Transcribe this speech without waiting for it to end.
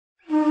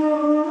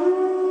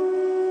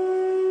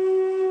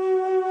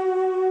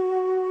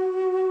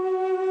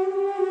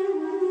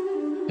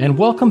And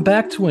welcome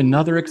back to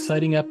another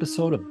exciting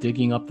episode of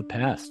Digging Up the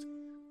Past.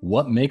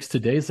 What makes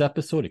today's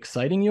episode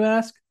exciting, you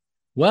ask?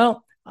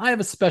 Well, I have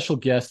a special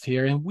guest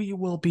here, and we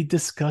will be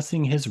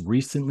discussing his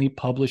recently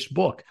published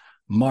book,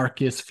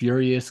 Marcus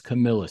Furius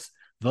Camillus,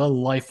 The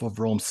Life of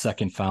Rome's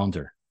Second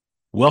Founder.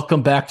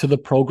 Welcome back to the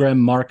program,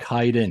 Mark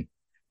Hayden.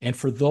 And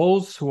for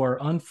those who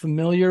are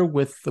unfamiliar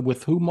with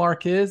who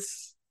Mark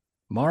is,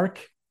 Mark,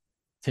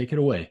 take it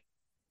away.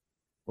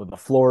 Well, the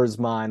floor is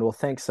mine. Well,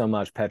 thanks so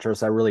much,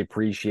 Petros. I really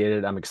appreciate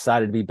it. I'm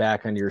excited to be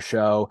back on your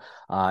show.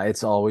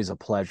 It's always a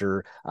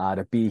pleasure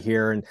to be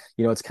here. And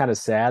it's kind of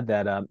sad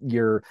that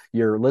your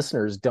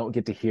listeners don't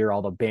get to hear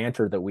all the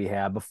banter that we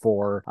have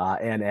before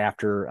and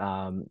after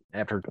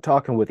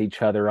talking with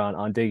each other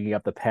on digging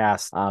up the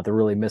past. They're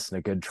really missing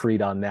a good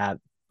treat on that.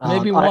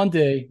 Maybe I,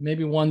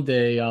 one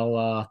day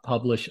I'll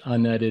publish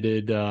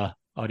unedited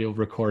audio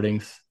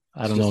recordings.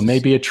 I it's don't know, just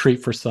maybe a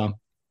treat for some.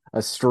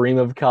 a stream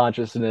of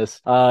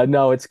consciousness.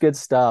 No, it's good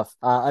stuff.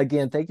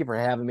 Again, thank you for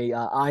having me.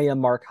 I am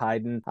Mark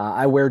Hayden.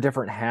 I wear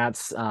different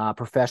hats.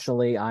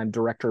 Professionally, I'm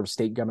Director of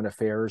State Government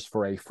Affairs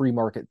for a free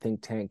market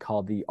think tank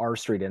called the R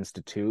Street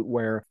Institute,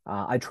 where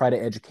I try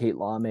to educate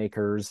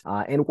lawmakers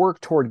and work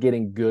toward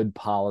getting good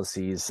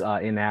policies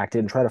enacted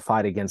and try to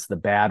fight against the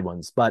bad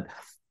ones. But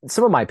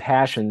some of my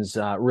passions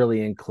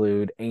really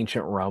include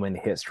ancient Roman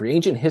history,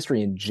 ancient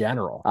history in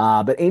general.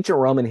 But ancient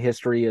Roman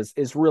history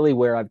is really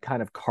where I've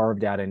kind of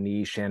carved out a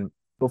niche. And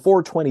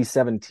before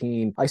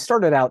 2017, I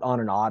started out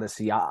on an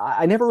odyssey.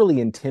 I never really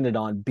intended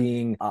on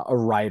being a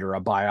writer, a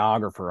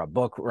biographer, a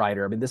book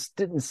writer. I mean, this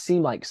didn't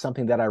seem like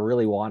something that I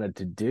really wanted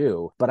to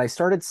do, but I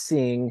started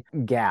seeing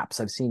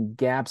gaps. I've seen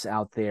gaps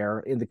out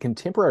there in the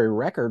contemporary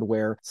record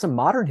where some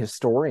modern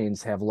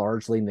historians have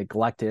largely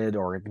neglected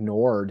or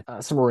ignored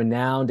some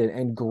renowned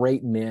and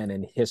great men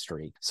in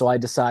history. So I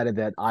decided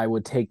that I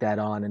would take that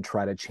on and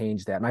try to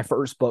change that. My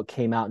first book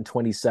came out in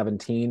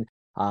 2017.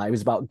 It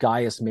was about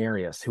Gaius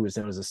Marius, who was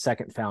known as the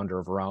second founder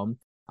of Rome.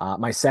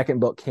 My second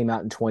book came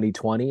out in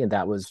 2020, and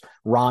that was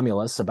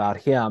Romulus, about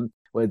him,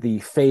 with the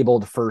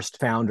fabled first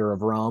founder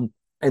of Rome.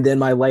 And then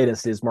my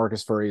latest is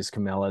Marcus Furius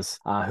Camillus,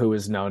 who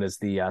is known as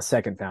the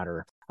second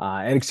founder.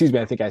 And excuse me,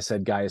 I think I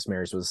said Gaius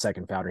Marius was the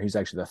second founder. He's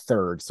actually the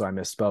third, so I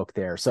misspoke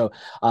there. So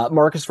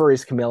Marcus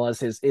Furius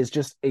Camillus is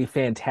just a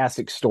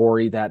fantastic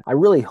story that I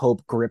really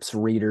hope grips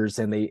readers,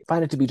 and they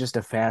find it to be just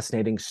a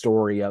fascinating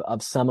story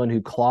of someone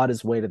who clawed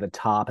his way to the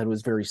top and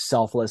was very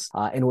selfless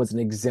and was an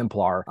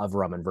exemplar of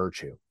Roman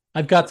virtue.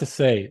 I've got to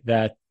say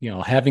that,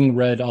 having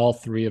read all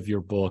three of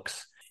your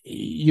books,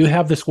 you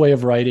have this way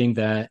of writing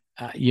that,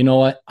 you know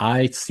what,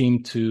 I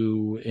seem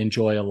to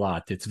enjoy a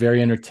lot. It's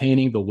very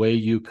entertaining the way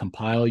you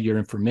compile your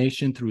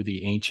information through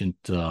the ancient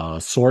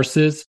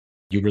sources.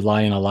 You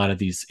rely on a lot of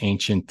these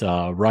ancient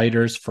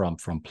writers from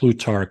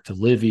Plutarch to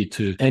Livy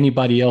to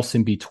anybody else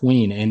in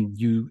between. And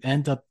you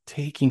end up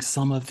taking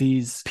some of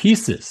these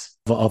pieces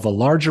of a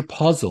larger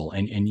puzzle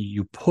and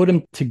you put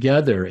them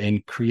together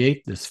and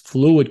create this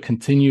fluid,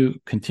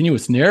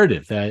 continuous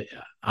narrative that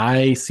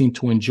I seem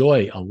to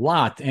enjoy a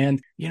lot.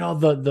 And,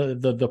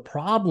 the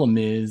problem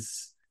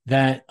is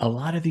that a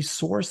lot of these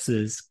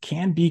sources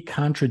can be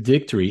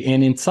contradictory.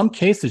 And in some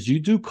cases, you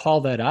do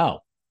call that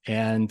out.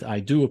 And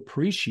I do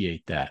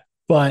appreciate that.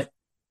 But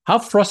how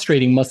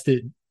frustrating must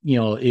it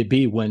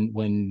be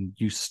when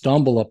you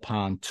stumble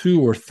upon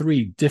two or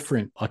three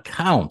different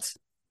accounts?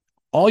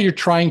 All you're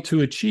trying to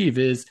achieve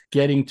is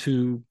getting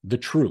to the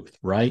truth,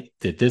 right?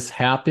 Did this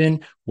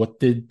happen? What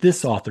did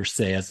this author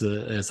say as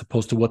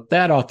opposed to what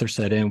that author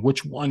said? And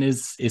which one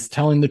is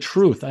telling the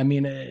truth? I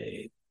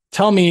mean,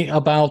 tell me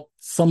about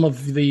some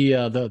of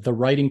the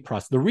writing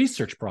process, the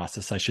research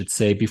process, I should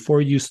say, before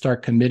you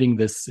start committing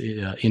this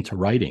into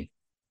writing.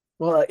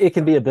 Well, it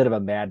can be a bit of a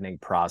maddening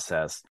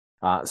process.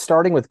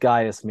 Starting with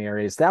Gaius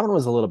Marius, that one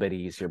was a little bit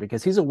easier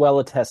because he's a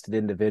well-attested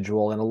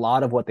individual, and a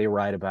lot of what they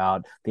write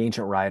about, the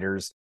ancient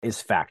writers, is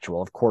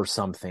factual. Of course,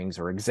 some things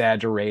are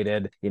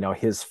exaggerated.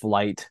 His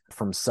flight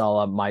from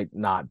Sulla might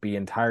not be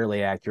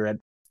entirely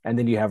accurate. And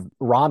then you have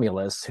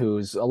Romulus,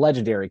 who's a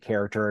legendary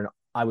character, and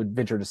I would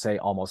venture to say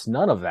almost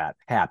none of that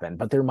happened,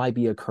 but there might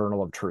be a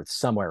kernel of truth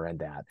somewhere in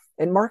that.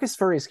 And Marcus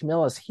Furius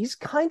Camillus, he's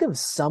kind of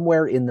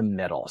somewhere in the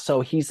middle.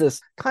 So he's this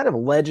kind of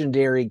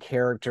legendary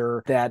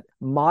character that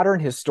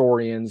modern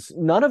historians,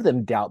 none of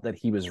them doubt that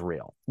he was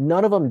real.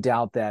 None of them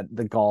doubt that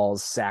the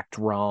Gauls sacked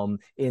Rome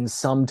in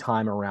some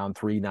time around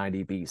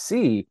 390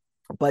 BC.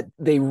 But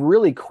they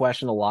really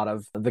question a lot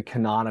of the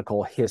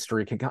canonical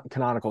history,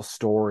 canonical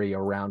story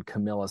around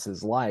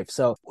Camillus's life.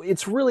 So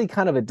it's really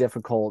kind of a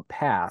difficult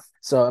path.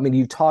 So, I mean,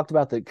 you talked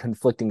about the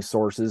conflicting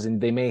sources, and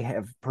they may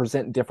have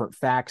present different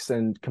facts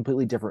and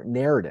completely different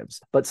narratives.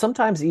 But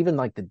sometimes even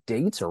like the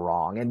dates are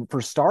wrong. And for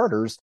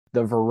starters,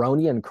 the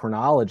Veronian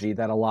chronology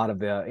that a lot of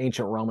the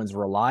ancient Romans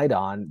relied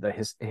on, the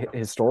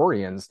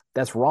historians,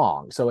 that's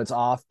wrong. So it's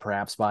off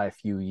perhaps by a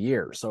few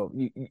years. So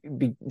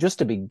just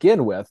to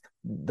begin with,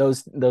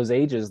 those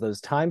ages, those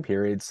time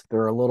periods,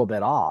 they're a little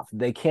bit off.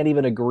 They can't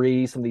even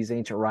agree, some of these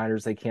ancient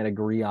writers, they can't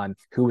agree on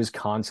who was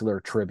consular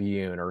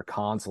tribune or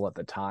consul at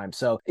the time.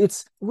 So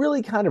it's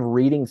really kind of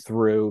reading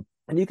through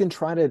and you can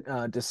try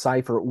to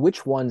decipher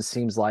which one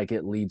seems like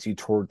it leads you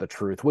toward the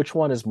truth, which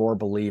one is more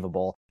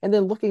believable, and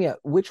then looking at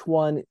which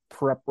one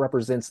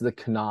represents the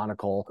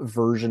canonical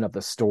version of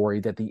the story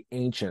that the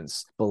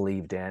ancients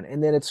believed in.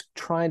 And then it's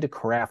trying to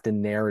craft a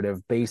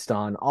narrative based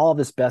on all of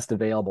this best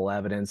available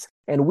evidence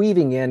and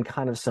weaving in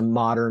kind of some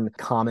modern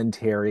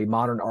commentary,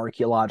 modern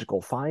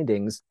archaeological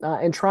findings,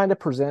 and trying to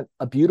present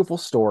a beautiful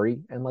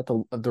story and let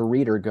the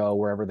reader go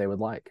wherever they would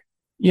like.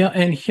 Yeah,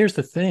 and here's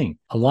the thing.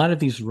 A lot of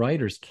these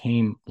writers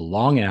came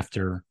long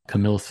after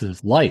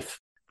Camillus's life.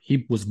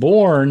 He was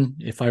born,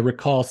 if I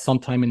recall,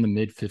 sometime in the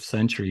mid 5th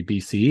century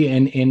BCE.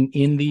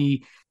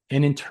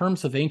 And in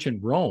terms of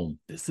ancient Rome,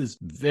 this is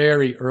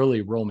very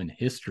early Roman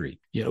history.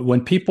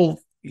 When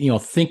people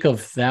think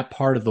of that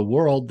part of the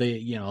world,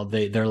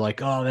 they're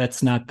like, oh,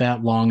 that's not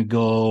that long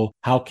ago.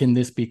 How can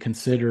this be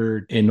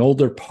considered an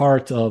older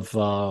part of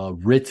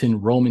written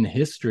Roman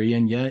history?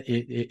 And yet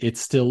it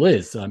still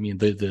is. I mean,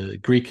 the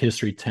Greek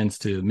history tends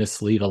to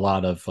mislead a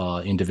lot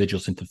of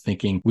individuals into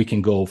thinking we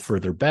can go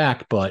further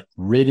back, but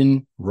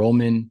written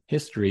Roman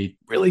history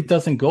really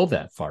doesn't go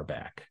that far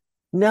back.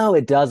 No,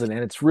 it doesn't, and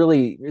it's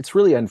really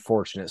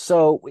unfortunate.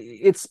 So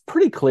it's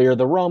pretty clear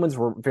the Romans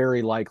were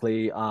very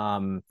likely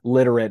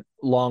literate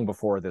long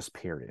before this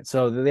period.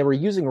 So they were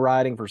using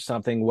writing for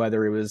something,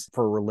 whether it was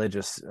for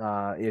religious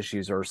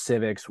issues or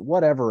civics,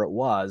 whatever it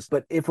was.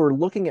 But if we're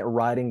looking at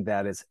writing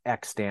that is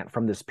extant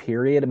from this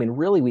period, I mean,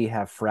 really we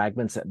have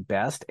fragments at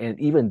best, and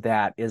even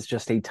that is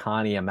just a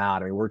tiny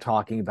amount. I mean, we're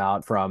talking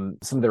about from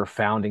some of their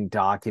founding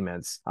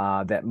documents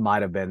that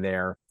might have been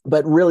there.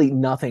 But really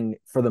nothing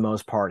for the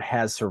most part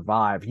has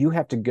survived. You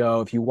have to go,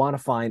 if you want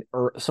to find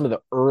some of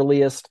the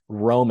earliest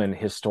Roman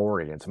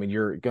historians, I mean,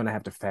 you're going to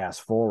have to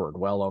fast forward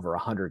well over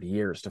 100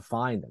 years to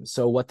find them.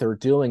 So what they're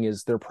doing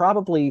is they're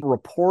probably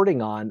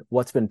reporting on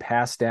what's been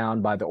passed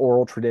down by the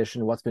oral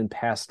tradition, what's been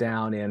passed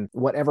down in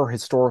whatever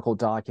historical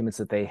documents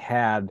that they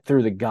had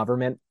through the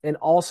government, and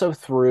also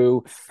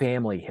through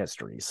family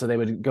history. So they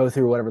would go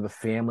through whatever the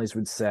families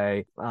would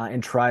say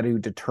and try to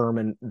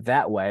determine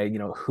that way,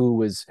 who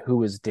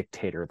was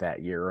dictator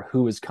that year, or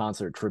who was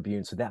consular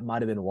tribune. So that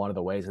might have been one of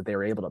the ways that they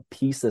were able to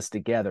piece this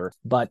together.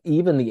 But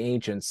even the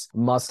ancients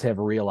must have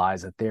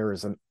realized that there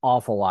is an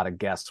awful lot of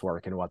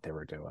guesswork in what they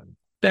were doing.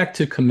 Back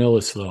to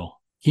Camillus, though.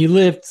 He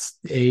lived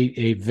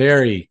a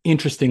very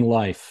interesting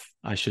life,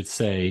 I should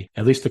say,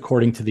 at least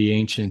according to the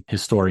ancient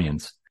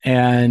historians.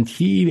 And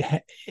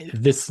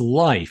this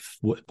life,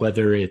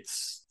 whether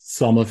it's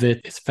some of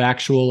it is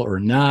factual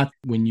or not,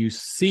 when you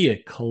see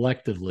it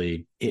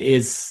collectively,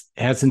 has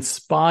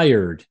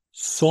inspired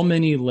so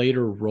many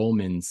later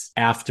Romans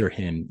after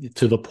him,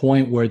 to the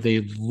point where they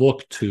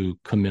look to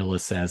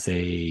Camillus as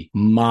a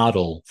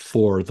model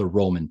for the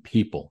Roman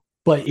people.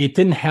 But it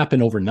didn't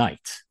happen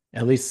overnight.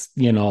 At least,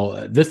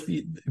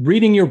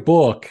 reading your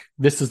book,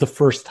 this is the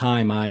first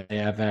time I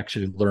have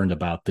actually learned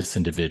about this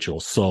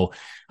individual. So,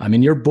 I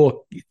mean, your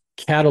book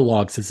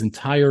catalogs his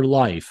entire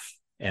life,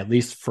 at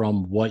least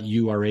from what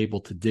you are able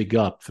to dig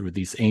up through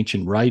these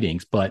ancient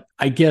writings. But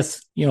I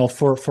guess,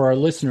 for our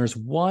listeners,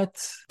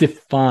 what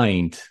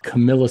defined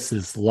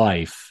Camillus's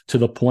life to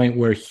the point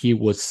where he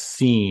was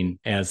seen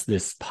as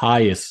this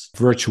pious,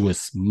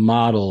 virtuous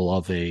model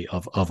of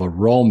a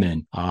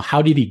Roman?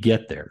 How did he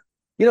get there?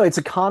 It's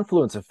a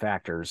confluence of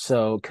factors.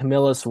 So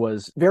Camillus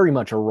was very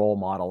much a role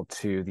model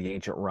to the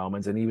ancient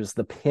Romans, and he was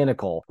the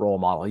pinnacle role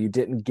model. You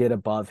didn't get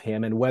above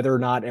him. And whether or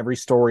not every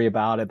story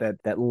about it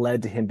that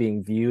led to him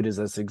being viewed as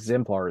this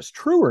exemplar is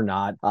true or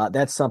not,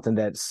 that's something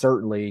that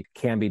certainly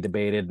can be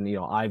debated. And,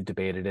 I've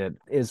debated it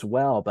as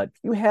well. But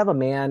you have a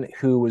man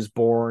who was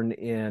born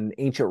in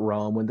ancient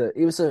Rome when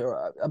it was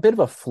a bit of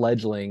a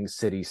fledgling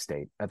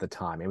city-state at the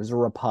time. It was a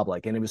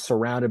republic, and it was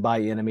surrounded by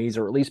enemies,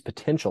 or at least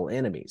potential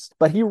enemies.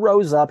 But he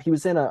rose up. He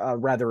was in a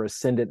rather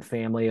ascendant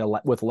family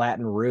with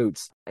Latin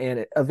roots,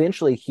 and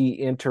eventually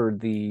he entered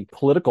the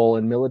political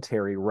and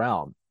military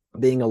realm,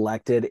 being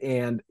elected.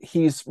 And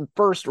his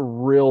first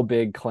real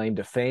big claim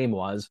to fame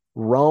was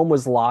Rome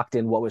was locked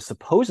in what was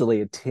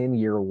supposedly a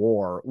 10-year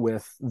war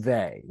with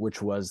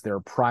which was their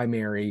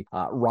primary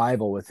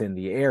rival within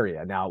the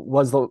area. Now,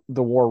 was the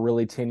war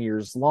really 10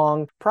 years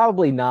long?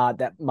 Probably not.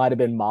 That might have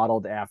been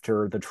modeled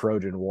after the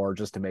Trojan War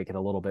just to make it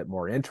a little bit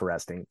more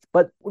interesting.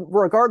 But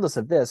regardless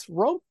of this,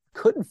 Rome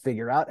couldn't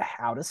figure out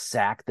how to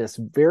sack this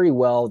very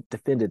well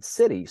defended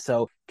city.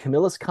 So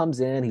Camillus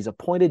comes in, he's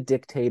appointed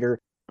dictator,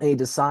 and he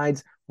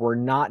decides we're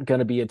not going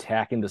to be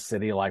attacking the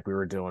city like we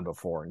were doing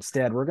before.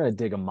 Instead, we're going to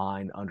dig a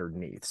mine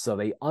underneath. So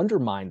they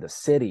undermined the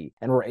city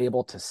and were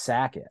able to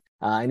sack it.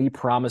 And he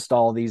promised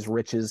all these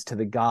riches to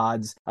the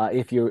gods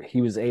if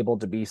he was able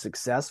to be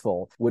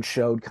successful, which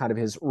showed kind of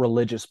his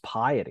religious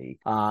piety.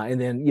 And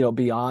then,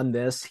 beyond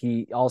this,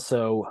 he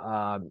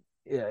also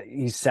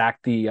he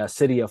sacked the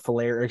city of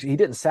Falaria. He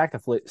didn't sack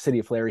the city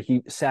of Falaria.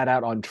 He sat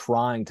out on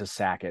trying to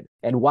sack it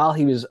And while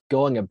he was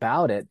going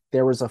about it,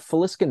 there was a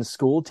Faliscan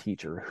school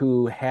teacher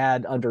who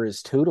had under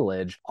his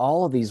tutelage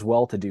all of these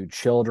well-to-do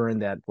children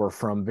that were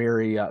from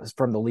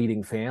from the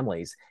leading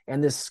families.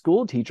 And this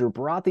school teacher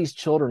brought these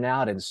children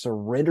out and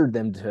surrendered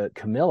them to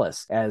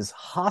Camillus as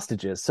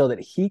hostages so that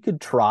he could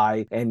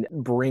try and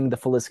bring the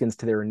Faliscans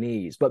to their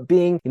knees. But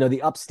being,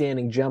 the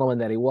upstanding gentleman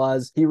that he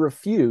was, he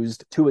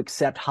refused to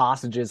accept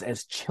hostages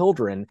as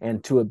children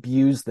and to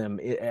abuse them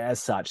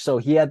as such. So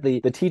he had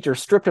the teacher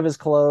stripped of his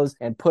clothes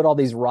and put all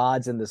these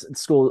rods in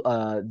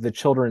the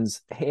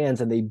children's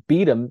hands, and they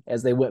beat him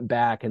as they went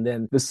back. And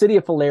then the city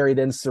of Falaria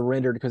then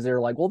surrendered because they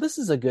were like, well, this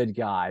is a good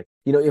guy.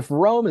 If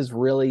Rome is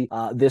really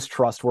this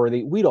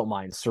trustworthy, we don't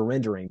mind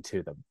surrendering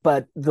to them.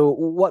 But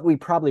what we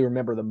probably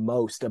remember the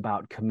most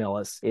about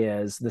Camillus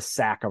is the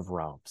sack of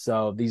Rome.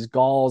 So these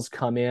Gauls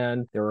come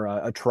in, they're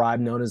a tribe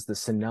known as the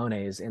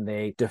Senones, and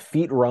they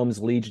defeat Rome's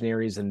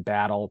legionaries in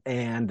battle,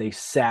 and they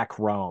sack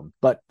Rome.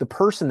 But the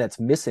person that's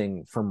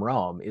missing from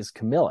Rome is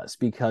Camillus,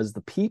 because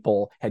the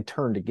people had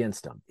turned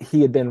against him.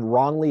 He had been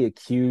wrongly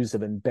accused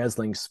of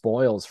embezzling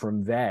spoils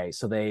from Veii,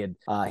 so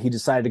he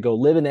decided to go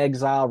live in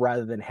exile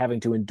rather than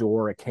having to endure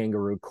a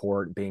kangaroo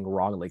court, being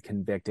wrongly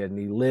convicted, and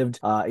he lived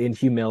in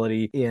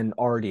humility in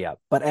Ardea.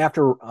 But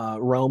after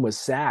Rome was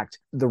sacked,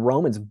 the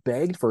Romans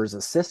begged for his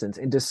assistance,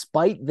 and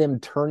despite them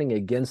turning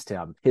against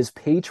him, his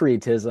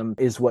patriotism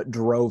is what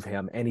drove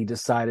him, and he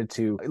decided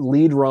to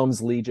lead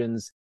Rome's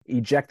legions,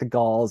 eject the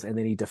Gauls, and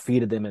then he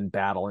defeated them in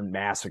battle and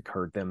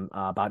massacred them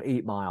about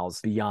 8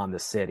 miles beyond the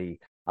city.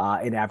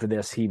 And after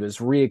this, he was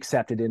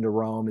reaccepted into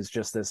Rome as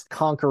just this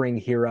conquering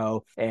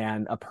hero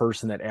and a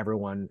person that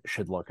everyone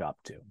should look up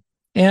to.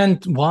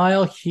 And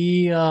while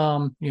he,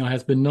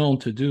 has been known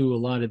to do a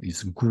lot of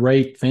these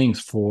great things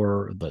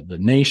for the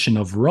nation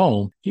of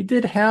Rome, he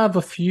did have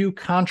a few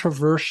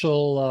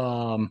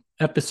controversial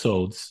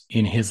episodes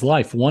in his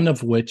life. One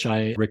of which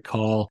I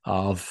recall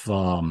of,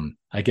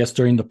 I guess,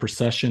 during the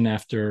procession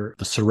after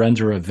the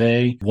surrender of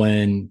Veii,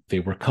 when they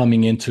were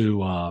coming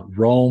into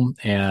Rome,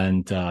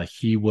 and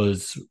he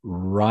was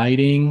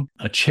riding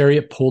a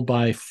chariot pulled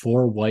by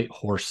 4 white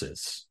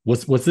horses.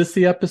 Was this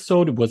the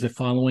episode? Was it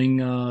following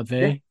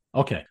Veii? Yeah.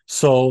 Okay,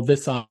 so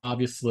this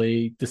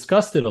obviously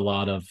disgusted a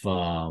lot of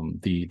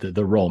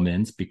the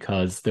Romans,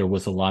 because there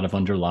was a lot of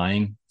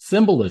underlying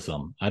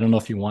symbolism. I don't know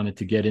if you wanted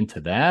to get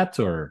into that,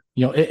 or,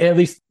 at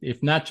least,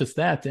 if not just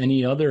that,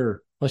 any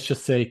other, let's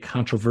just say,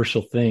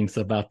 controversial things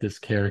about this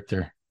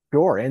character.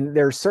 Sure. And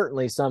there's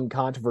certainly some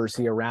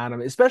controversy around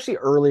him, especially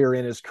earlier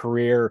in his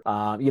career.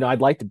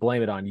 I'd like to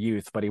blame it on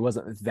youth, but he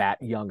wasn't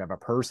that young of a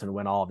person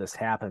when all of this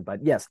happened.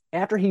 But yes,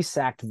 after he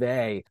sacked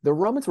Veii, the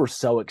Romans were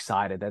so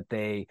excited that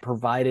they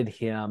provided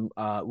him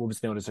what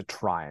was known as a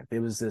triumph. It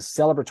was this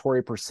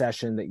celebratory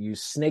procession that you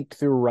snaked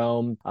through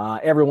Rome.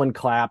 Everyone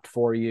clapped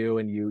for you,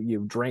 and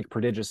you drank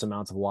prodigious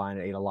amounts of wine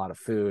and ate a lot of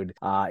food.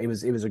 It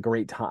was a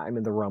great time,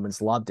 and the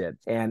Romans loved it.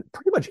 And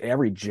pretty much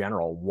every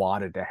general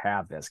wanted to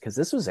have this, because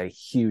this was a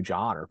huge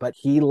honor, but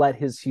he let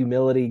his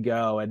humility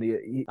go, and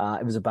it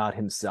was about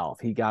himself.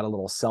 He got a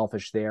little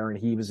selfish there, and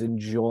he was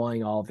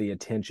enjoying all the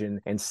attention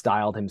and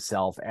styled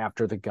himself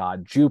after the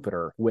god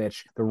Jupiter,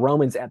 which the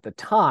Romans at the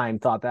time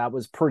thought that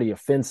was pretty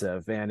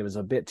offensive, and it was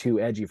a bit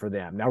too edgy for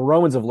them. Now,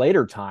 Romans of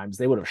later times,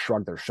 they would have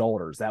shrugged their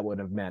shoulders. That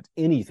wouldn't have meant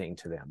anything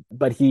to them.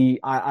 But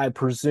I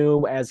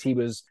presume, as he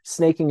was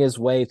snaking his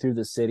way through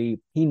the city,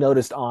 he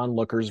noticed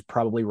onlookers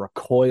probably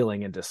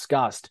recoiling in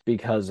disgust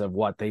because of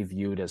what they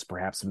viewed as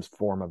perhaps some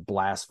form of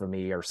blasphemy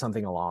or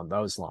something along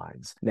those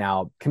lines.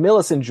 Now,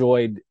 Camillus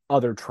enjoyed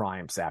other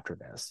triumphs after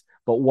this,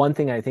 but one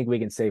thing I think we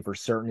can say for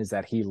certain is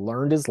that he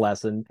learned his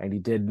lesson, and he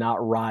did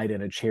not ride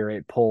in a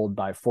chariot pulled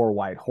by 4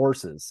 white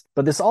horses.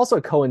 But this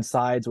also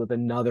coincides with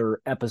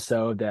another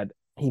episode that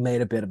he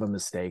made a bit of a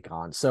mistake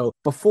on. So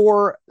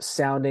before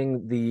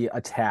sounding the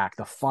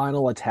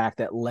final attack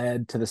that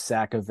led to the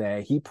sack of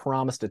Veii, he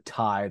promised a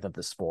tithe of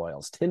the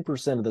spoils,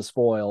 10% of the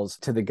spoils,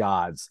 to the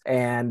gods,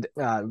 and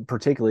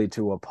particularly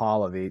to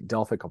Apollo, the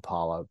Delphic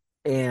Apollo.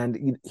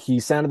 And he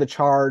sounded the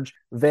charge.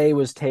 Veii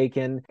was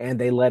taken, and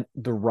they let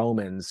the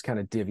Romans kind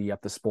of divvy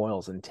up the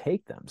spoils and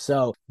take them.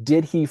 So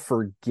did he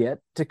forget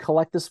to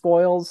collect the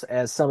spoils,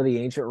 as some of the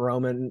ancient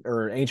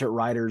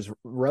writers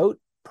wrote?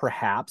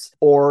 Perhaps.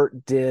 Or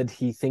did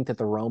he think that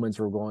the Romans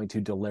were going to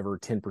deliver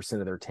 10%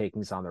 of their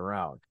takings on their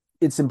own?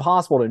 It's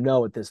impossible to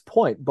know at this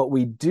point, but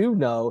we do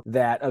know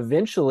that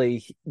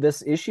eventually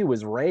this issue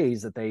was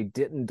raised that they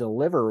didn't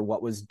deliver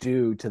what was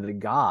due to the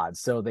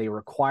gods. So they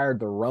required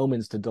the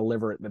Romans to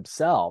deliver it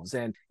themselves.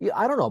 And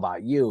I don't know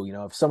about you,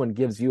 if someone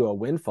gives you a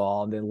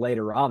windfall and then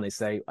later on they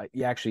say,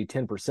 actually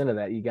 10% of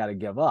that you got to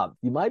give up,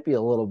 you might be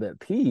a little bit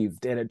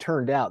peeved. And it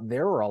turned out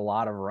there were a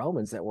lot of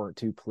Romans that weren't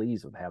too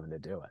pleased with having to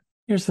do it.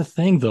 Here's the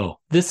thing, though.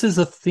 This is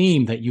a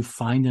theme that you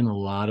find in a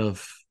lot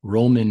of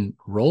Roman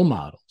role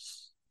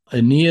models.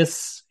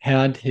 Aeneas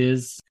had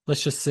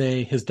let's just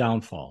say, his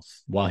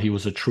downfalls. While he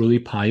was a truly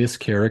pious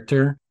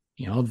character,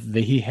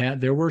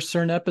 there were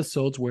certain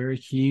episodes where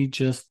he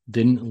just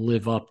didn't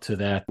live up to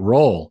that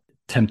role.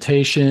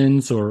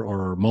 temptations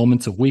or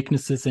moments of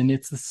weaknesses, and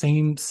it's the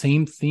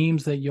same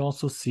themes that you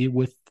also see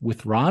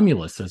with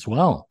Romulus as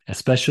well,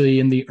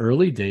 especially in the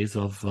early days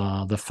of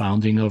the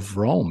founding of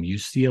Rome. You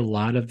see a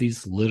lot of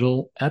these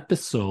little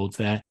episodes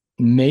that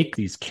make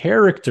these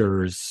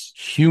characters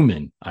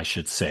human, I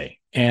should say.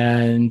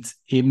 And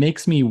it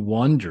makes me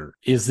wonder,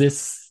 is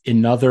this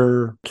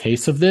another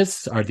case of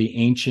this? Are the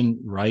ancient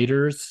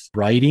writers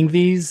writing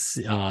these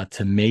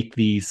to make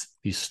these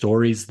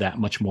stories that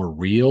much more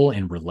real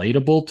and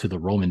relatable to the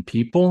Roman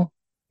people?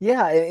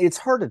 Yeah, it's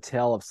hard to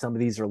tell if some of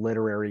these are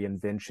literary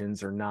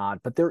inventions or not,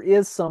 but there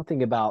is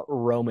something about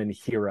Roman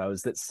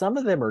heroes that some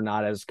of them are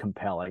not as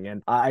compelling.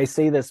 And I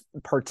say this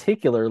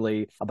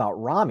particularly about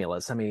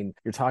Romulus. I mean,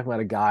 you're talking about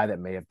a guy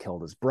that may have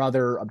killed his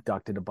brother,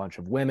 abducted a bunch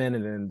of women,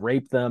 and then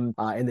raped them,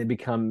 and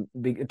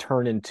then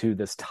turn into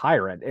this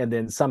tyrant. And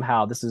then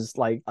somehow this is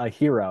like a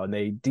hero, and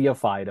they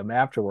deified him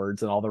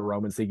afterwards, and all the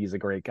Romans think he's a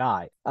great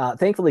guy.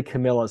 Thankfully,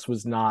 Camillus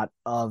was not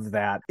of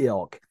that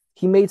ilk.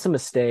 He made some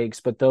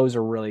mistakes, but those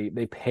are really,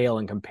 they pale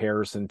in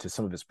comparison to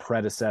some of his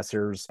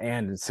predecessors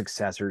and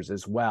successors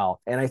as well.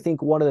 And I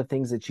think one of the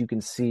things that you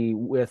can see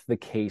with the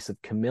case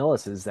of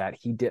Camillus is that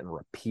he didn't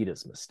repeat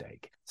his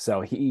mistake.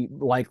 So he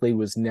likely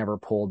was never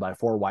pulled by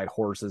four white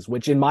horses,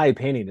 which in my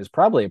opinion is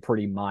probably a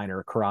pretty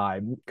minor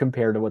crime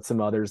compared to what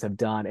some others have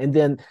done. And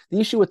then the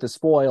issue with the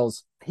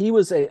spoils, he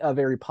was a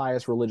very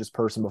pious religious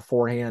person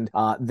beforehand.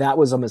 That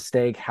was a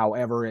mistake,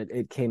 however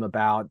it came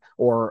about,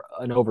 or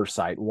an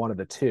oversight, one of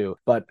the two.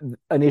 But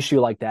an issue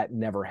like that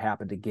never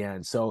happened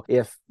again. So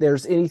if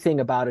there's anything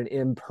about an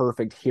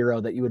imperfect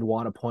hero that you would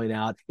want to point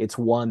out, it's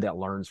one that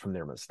learns from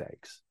their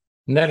mistakes.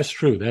 And that is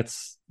true.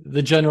 That's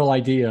the general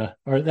idea,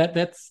 or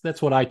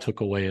that's what I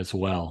took away as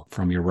well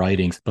from your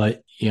writings.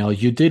 But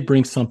you did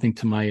bring something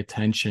to my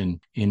attention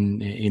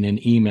in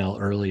an email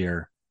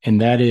earlier, and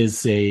that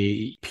is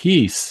a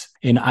piece.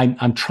 And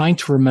I'm trying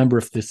to remember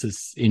if this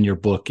is in your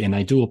book, and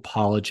I do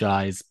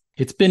apologize.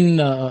 It's been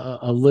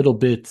a little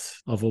bit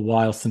of a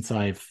while since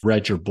I've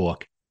read your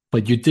book,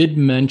 but you did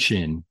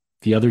mention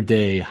the other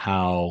day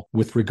how,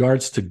 with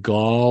regards to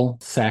Gaul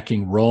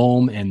sacking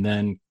Rome and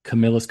then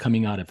Camillus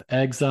coming out of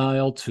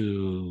exile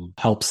to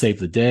help save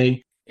the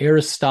day,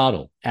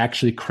 Aristotle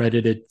actually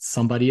credited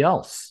somebody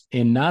else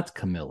and not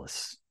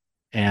Camillus.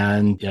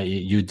 And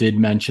you did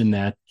mention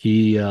that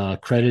he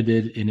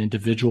credited an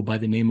individual by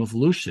the name of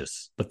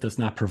Lucius, but does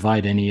not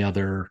provide any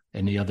other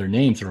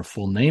names or a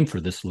full name for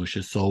this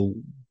Lucius. So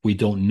we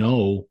don't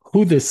know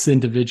who this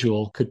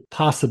individual could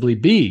possibly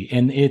be.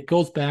 And it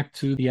goes back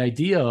to the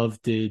idea of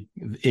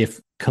if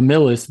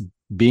Camillus,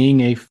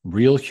 being a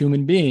real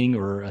human being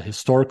or a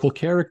historical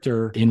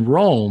character in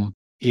Rome,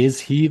 is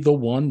he the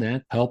one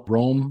that helped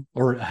Rome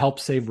or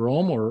helped save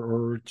Rome,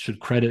 or should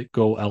credit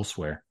go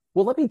elsewhere?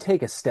 Well, let me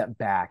take a step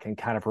back and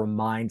kind of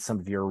remind some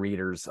of your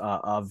readers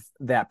of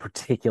that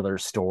particular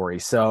story.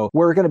 So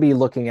we're going to be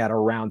looking at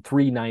around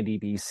 390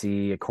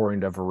 BC,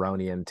 according to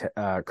Veronian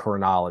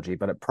chronology,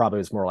 but it probably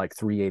was more like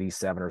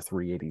 387 or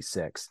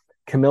 386.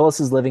 Camillus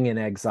is living in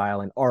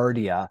exile in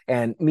Ardea,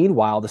 and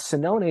meanwhile, the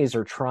Senones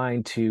are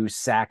trying to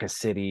sack a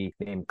city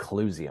named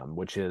Clusium,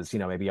 which is,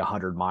 maybe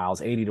 100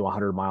 miles, 80 to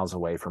 100 miles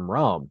away from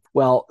Rome.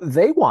 Well,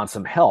 they want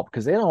some help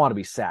because they don't want to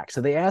be sacked.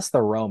 So they ask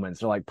the Romans,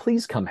 they're like,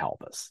 please come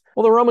help us.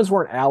 Well, the Romans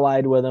weren't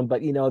allied with them,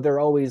 but, they're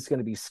always going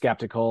to be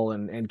skeptical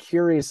and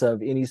curious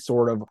of any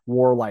sort of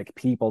warlike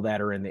people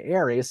that are in the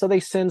area. So they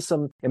send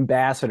some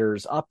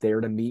ambassadors up there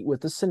to meet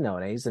with the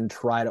Senones and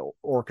try to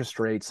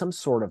orchestrate some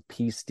sort of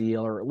peace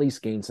deal, or at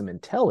least gain some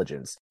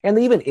intelligence. And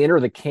they even enter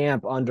the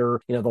camp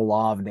under, the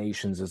law of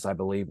nations, is I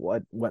believe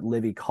what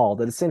Livy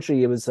called it.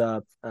 Essentially, it was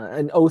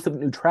an oath of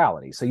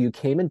neutrality. So you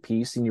came in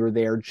peace and you were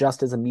there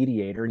just as a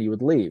mediator, and you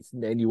would leave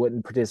and you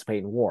wouldn't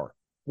participate in war.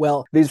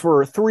 Well, these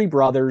were three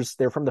brothers.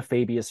 They're from the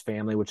Fabius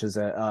family, which is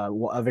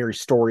a very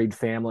storied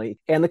family.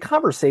 And the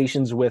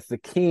conversations with the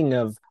king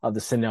of the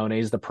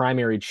Senones, the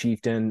primary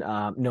chieftain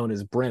known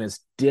as Brennus,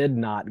 did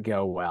not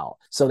go well.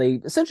 So they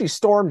essentially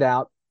stormed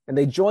out, and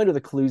they joined with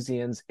the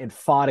Clusians and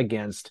fought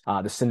against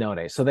the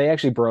Senones. So they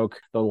actually broke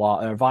the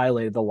law, or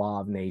violated the law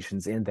of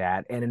nations in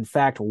that. And in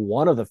fact,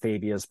 one of the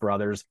Fabius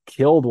brothers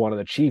killed one of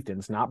the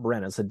chieftains, not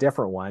Brennus, a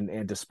different one,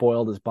 and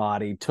despoiled his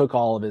body, took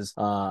all of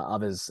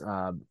his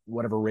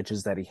whatever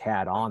riches that he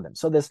had on them.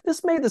 So this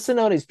made the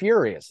Senones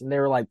furious, and they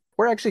were like,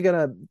 we're actually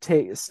going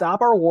to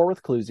stop our war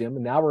with Clusium,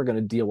 and now we're going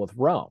to deal with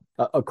Rome,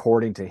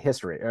 according to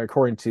history, or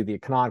according to the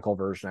canonical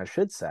version, I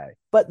should say.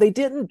 But they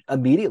didn't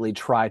immediately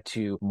try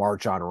to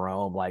march on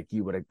Rome like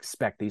you would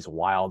expect these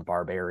wild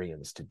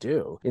barbarians to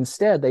do.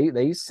 Instead,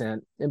 they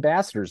sent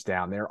ambassadors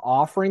down there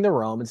offering the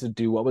Romans to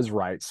do what was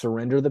right,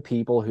 surrender the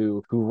people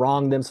who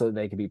wronged them so that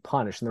they could be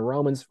punished. And the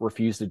Romans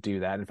refused to do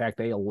that. In fact,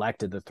 they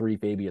elected the three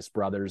Fabius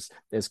brothers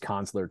as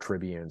consular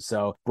tribunes.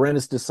 So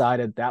Brennus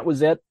decided that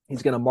was it.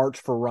 He's going to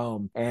march for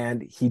Rome.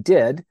 And he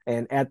did.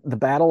 And at the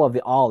Battle of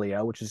the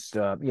Allia, which is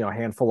a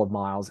handful of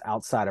miles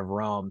outside of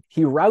Rome,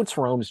 he routs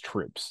Rome's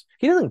troops.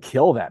 He doesn't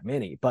kill that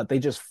many, but they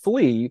just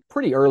flee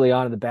pretty early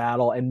on in the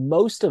battle, and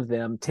most of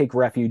them take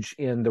refuge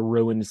in the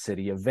ruined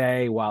city of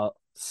Veii, while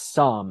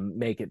some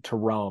make it to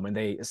Rome, and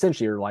they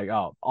essentially are like,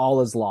 oh,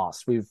 all is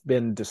lost. We've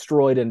been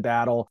destroyed in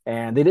battle,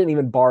 and they didn't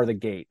even bar the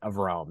gate of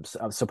Rome,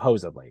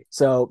 supposedly.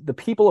 So the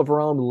people of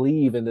Rome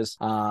leave in this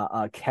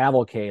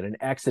cavalcade, an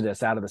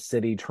exodus out of the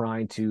city,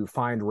 trying to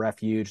find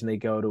refuge,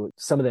 and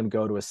some of them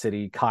go to a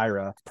city,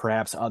 Cairo,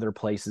 perhaps other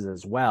places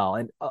as well.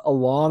 And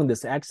along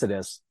this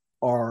exodus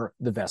are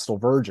the Vestal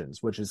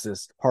Virgins, which is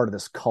this part of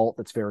this cult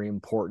that's very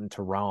important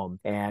to Rome.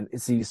 And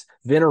it's these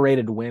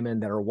venerated women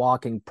that are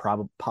walking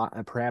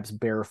perhaps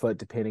barefoot,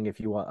 depending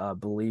if you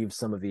believe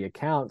some of the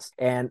accounts.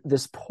 And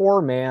this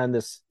poor man,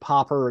 this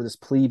pauper, this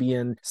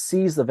plebeian,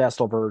 sees the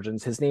Vestal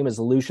Virgins. His name is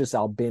Lucius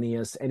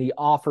Albinius, and he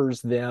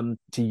offers them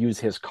to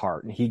use his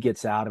cart. And he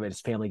gets out of it,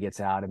 his family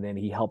gets out, and then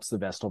he helps the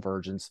Vestal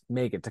Virgins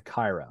make it to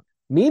Cairo.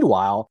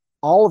 Meanwhile,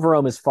 all of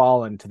Rome has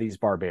fallen to these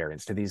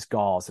barbarians, to these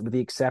Gauls, with the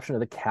exception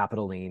of the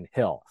Capitoline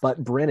Hill.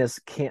 But Brennus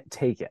can't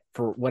take it.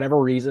 For whatever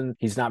reason,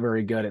 he's not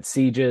very good at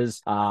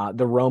sieges.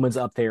 The Romans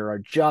up there are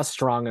just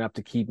strong enough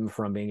to keep him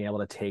from being able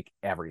to take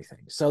everything.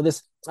 So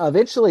this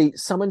eventually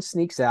someone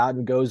sneaks out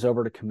and goes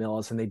over to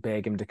Camillus, and they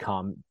beg him to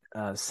come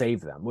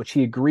save them, which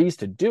he agrees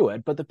to do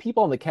it. But the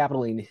people on the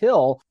Capitoline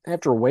Hill,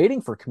 after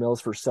waiting for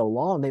Camillus for so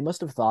long, they must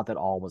have thought that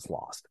all was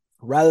lost.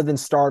 Rather than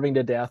starving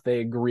to death,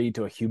 they agreed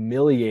to a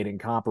humiliating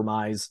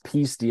compromise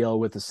peace deal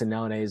with the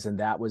Senones,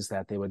 and that was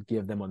that they would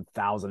give them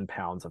 1,000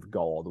 pounds of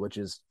gold, which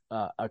is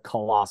a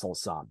colossal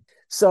sum.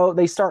 So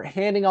they start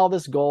handing all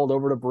this gold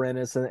over to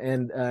Brennus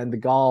and the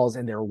Gauls,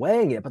 and they're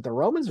weighing it. But the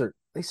Romans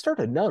they start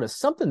to notice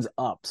something's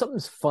up,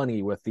 something's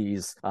funny with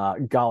these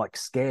Gallic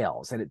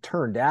scales. And it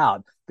turned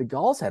out the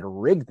Gauls had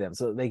rigged them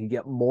so that they could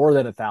get more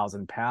than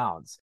 1,000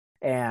 pounds.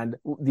 And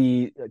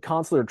the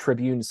consular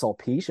tribune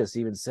Sulpicius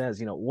even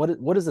says,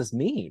 what does this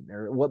mean?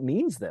 Or what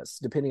means this,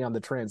 depending on the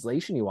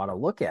translation you want to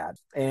look at.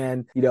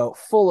 And,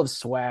 full of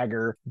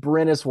swagger,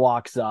 Brennus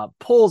walks up,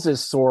 pulls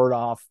his sword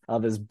off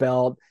of his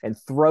belt, and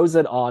throws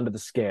it onto the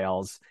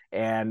scales.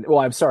 And,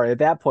 I'm sorry, at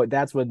that point,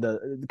 that's when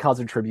the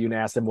consular tribune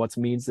asked him, what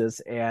means this?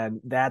 And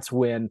that's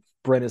when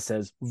Brennus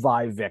says,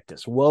 Vae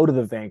victis, woe to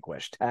the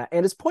vanquished.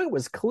 And his point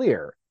was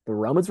clear. The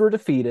Romans were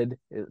defeated,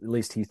 at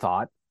least he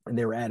thought, and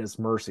they were at his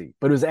mercy.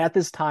 But it was at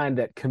this time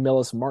that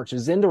Camillus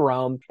marches into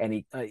Rome, and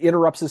he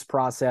interrupts this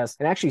process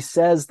and actually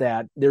says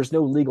that there's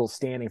no legal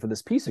standing for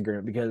this peace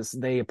agreement because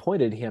they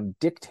appointed him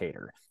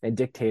dictator, and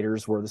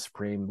dictators were the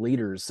supreme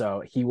leaders,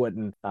 so he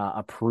wouldn't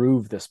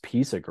approve this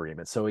peace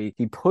agreement. So he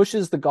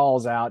pushes the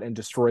Gauls out and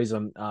destroys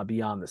them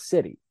beyond the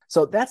city.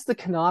 So that's the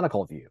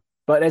canonical view.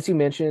 But as you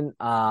mentioned,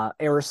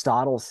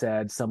 Aristotle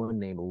said someone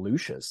named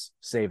Lucius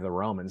saved the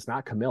Romans,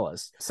 not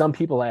Camillus. Some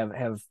people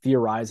have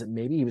theorized that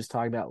maybe he was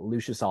talking about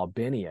Lucius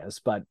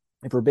Albinius, but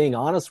if we're being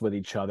honest with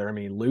each other,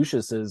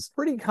 Lucius is a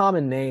pretty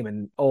common name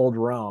in old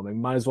Rome,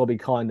 and might as well be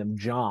calling them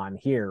John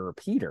here or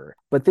Peter.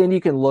 But then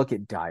you can look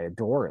at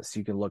Diodorus,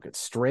 you can look at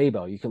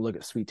Strabo, you can look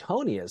at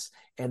Suetonius,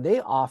 and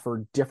they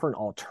offer different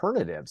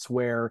alternatives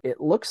where it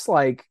looks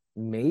like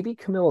maybe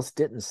Camillus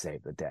didn't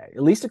save the day.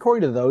 At least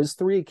according to those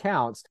three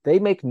accounts, they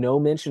make no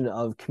mention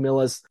of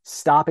Camillus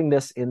stopping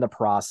this in the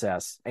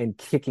process and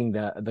kicking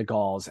the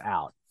Gauls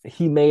out.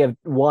 He may have,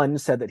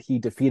 said that he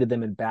defeated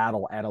them in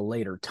battle at a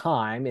later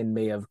time and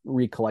may have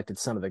recollected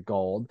some of the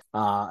gold.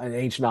 An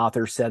ancient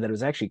author said that it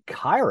was actually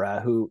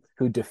Chaira who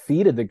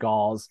defeated the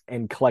Gauls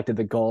and collected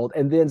the gold.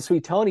 And then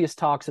Suetonius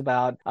talks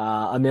about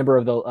a member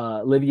of the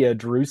Livia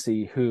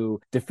Drusi who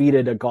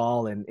defeated a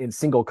Gaul in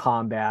single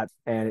combat,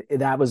 and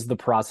that was the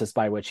process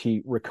by which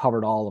he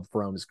recovered all of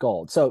Rome's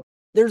gold. So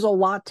there's a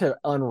lot to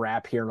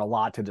unwrap here and a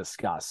lot to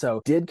discuss.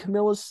 So did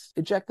Camillus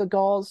eject the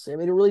Gauls? It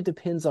really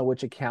depends on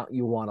which account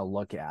you want to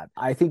look at.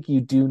 I think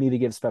you do need to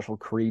give special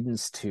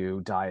credence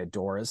to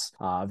Diodorus,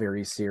 a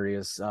very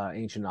serious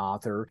ancient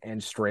author,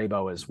 and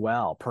Strabo as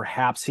well.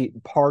 Perhaps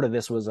part of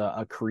this was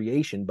a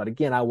creation, but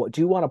again, I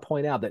do want to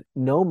point out that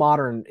no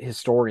modern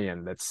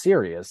historian that's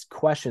serious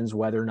questions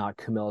whether or not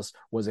Camillus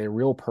was a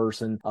real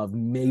person of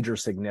major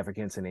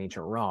significance in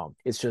ancient Rome.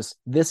 It's just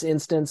this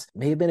instance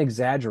may have been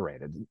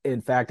exaggerated.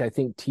 In fact, I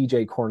think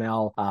T.J.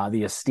 Cornell,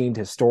 the esteemed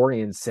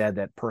historian, said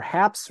that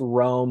perhaps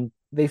Rome,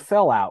 they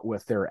fell out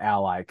with their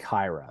ally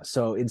Cairo.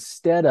 So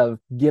instead of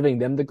giving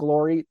them the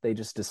glory, they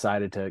just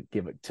decided to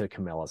give it to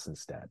Camillus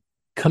instead.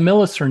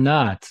 Camillus or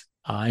not,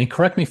 and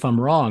correct me if I'm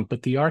wrong,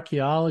 but the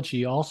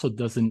archaeology also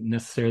doesn't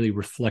necessarily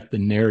reflect the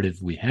narrative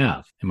we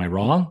have. Am I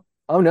wrong?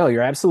 Oh, no,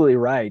 you're absolutely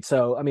right.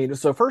 So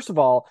first of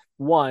all,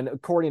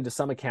 according to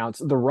some accounts,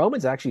 the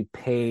Romans actually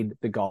paid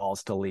the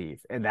Gauls to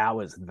leave, and that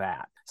was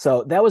that.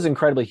 So that was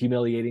incredibly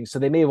humiliating. So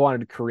they may have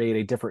wanted to create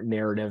a different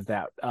narrative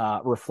that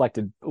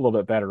reflected a little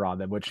bit better on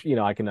them, which,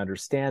 I can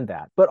understand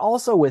that. But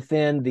also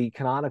within the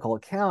canonical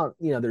account,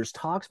 there's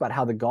talks about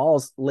how the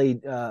Gauls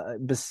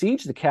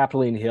besieged the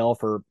Capitoline Hill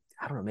for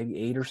I don't know, maybe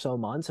 8 or so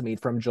months. I mean,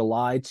 from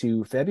July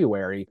to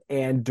February.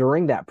 And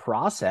during that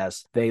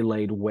process, they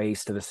laid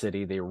waste to the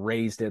city. They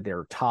razed it. They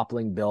were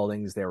toppling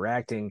buildings. They were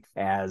acting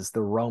as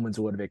the Romans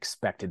would have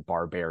expected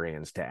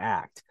barbarians to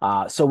act.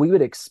 So we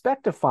would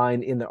expect to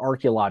find in the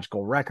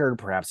archaeological record,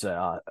 perhaps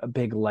a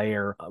big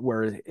layer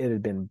where it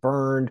had been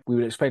burned. We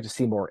would expect to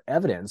see more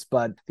evidence,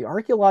 but the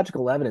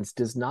archaeological evidence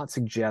does not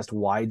suggest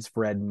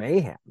widespread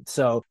mayhem.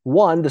 So,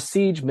 one, the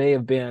siege may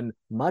have been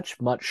much,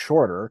 much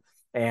shorter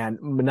and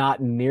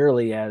not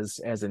nearly as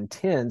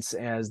intense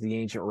as the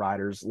ancient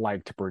writers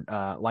like to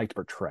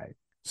portray.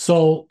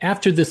 So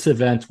after this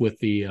event with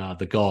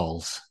the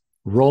Gauls,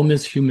 Rome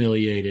is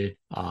humiliated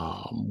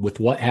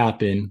with what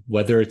happened,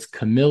 whether it's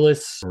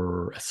Camillus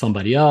or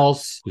somebody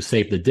else who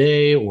saved the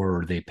day,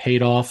 or they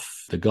paid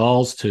off the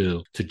Gauls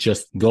to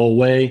just go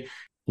away.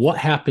 What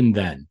happened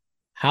then?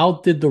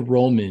 How did the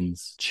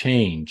Romans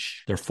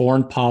change their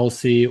foreign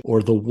policy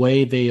or the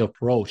way they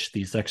approached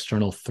these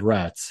external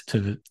threats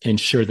to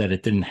ensure that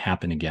it didn't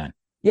happen again?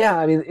 Yeah,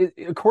 I mean,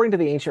 according to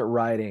the ancient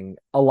writing,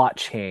 a lot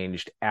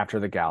changed after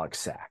the Gallic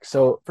sack.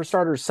 So, for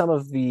starters, some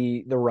of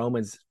the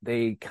Romans,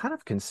 they kind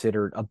of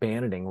considered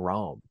abandoning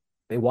Rome.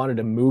 They wanted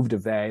to move to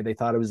Veii. They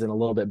thought it was in a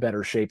little bit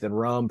better shape than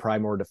Rome,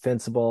 probably more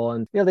defensible,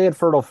 and they had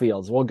fertile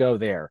fields. We'll go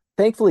there.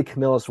 Thankfully,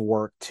 Camillus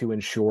worked to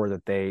ensure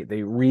that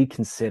they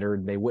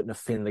reconsidered, they wouldn't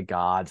offend the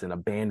gods and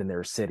abandon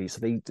their city.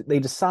 So they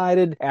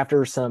decided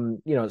after some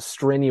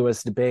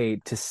strenuous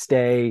debate to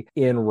stay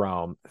in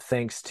Rome,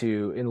 thanks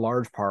to, in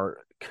large part,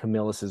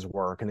 Camillus's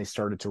work, and they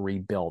started to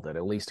rebuild it,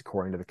 at least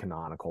according to the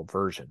canonical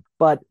version.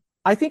 But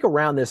I think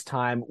around this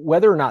time,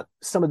 whether or not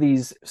some of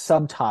these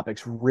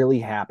subtopics really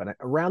happen,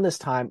 around this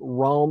time,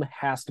 Rome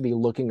has to be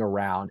looking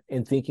around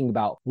and thinking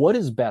about what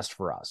is best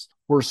for us.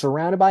 We're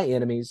surrounded by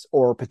enemies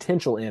or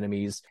potential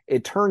enemies.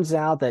 It turns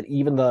out that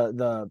even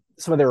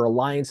some of their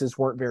alliances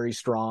weren't very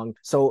strong.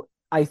 So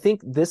I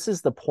think this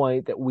is the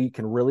point that we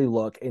can really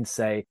look and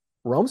say,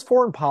 Rome's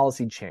foreign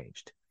policy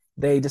changed.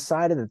 They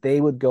decided that they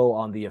would go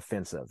on the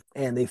offensive.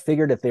 And they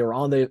figured if they were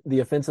on the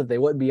offensive, they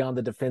wouldn't be on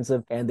the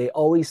defensive. And they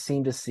always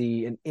seemed to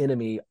see an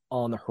enemy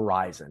on the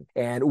horizon.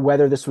 And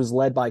whether this was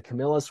led by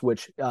Camillus,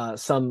 which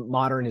some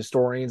modern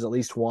historians, at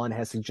least one,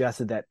 has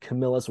suggested that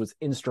Camillus was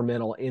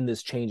instrumental in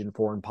this change in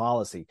foreign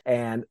policy.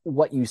 And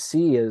what you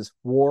see is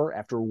war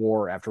after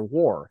war after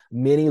war,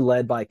 many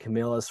led by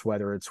Camillus,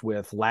 whether it's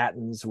with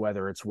Latins,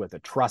 whether it's with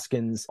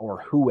Etruscans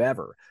or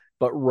whoever.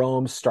 But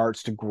Rome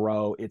starts to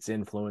grow its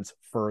influence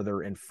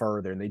further and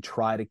further, and they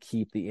try to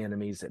keep the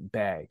enemies at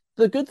bay.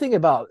 The good thing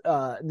about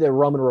the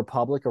Roman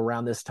Republic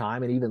around this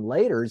time and even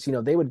later is,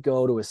 they would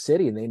go to a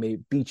city and they may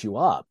beat you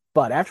up.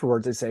 But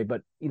afterwards they say,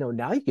 but,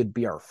 now you could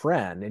be our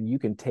friend and you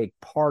can take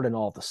part in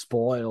all the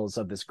spoils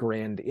of this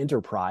grand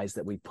enterprise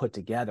that we put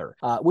together,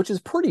 which is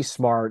pretty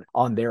smart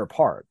on their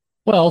part.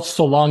 Well,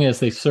 so long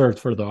as they served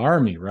for the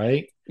army,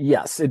 right?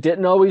 Yes, it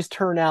didn't always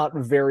turn out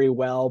very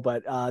well,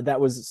 but that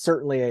was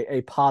certainly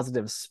a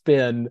positive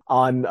spin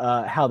on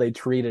how they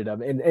treated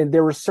them. And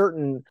there were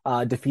certain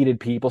defeated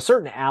people,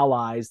 certain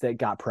allies that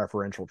got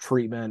preferential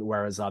treatment,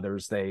 whereas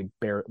others, they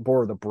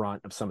bore the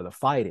brunt of some of the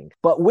fighting.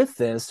 But with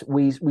this,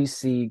 we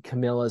see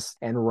Camillus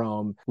and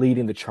Rome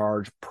leading the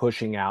charge,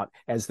 pushing out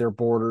as their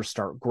borders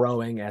start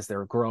growing, as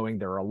they're growing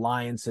their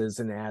alliances,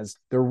 and as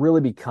they're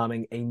really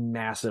becoming a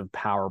massive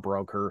power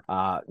broker,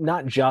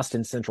 not just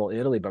in central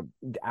Italy, but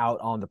out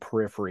on the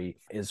periphery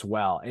as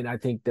well. And I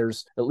think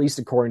there's, at least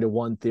according to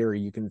one theory,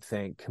 you can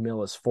thank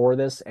Camillus for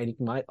this, and you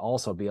might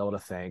also be able to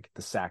thank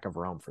the sack of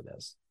Rome for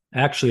this.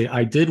 Actually,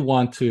 I did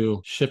want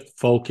to shift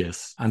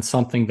focus on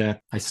something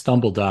that I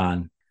stumbled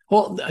on.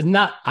 Well,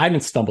 I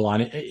didn't stumble on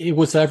it. It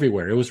was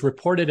everywhere. It was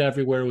reported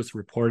everywhere. It was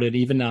reported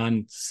even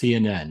on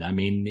CNN. I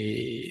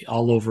mean,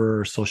 all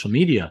over social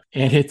media.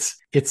 And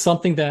it's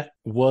something that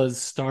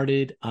was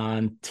started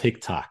on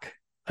TikTok,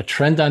 a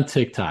trend on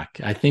TikTok.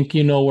 I think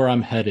you know where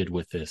I'm headed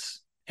with this.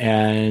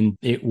 And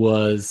it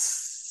was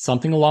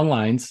something along the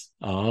lines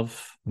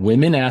of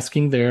women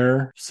asking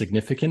their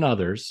significant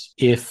others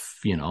if,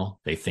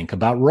 they think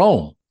about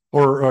Rome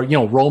or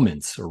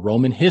Romans or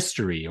Roman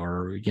history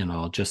or,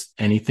 just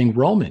anything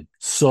Roman.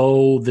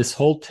 So this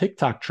whole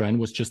TikTok trend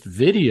was just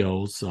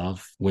videos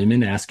of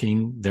women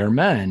asking their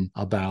men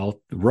about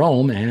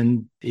Rome.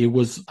 And it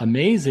was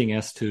amazing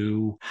as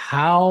to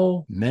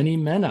how many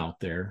men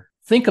out there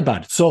think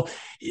about it. So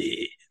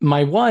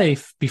my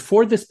wife,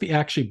 before this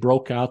actually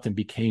broke out and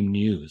became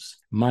news,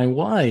 my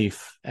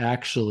wife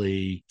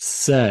actually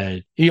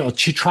said,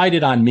 she tried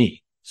it on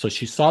me. So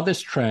she saw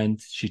this trend.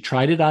 She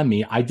tried it on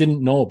me. I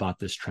didn't know about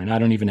this trend. I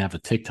don't even have a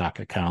TikTok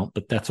account,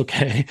 but that's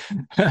okay.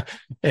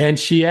 And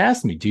she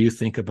asked me, do you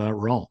think about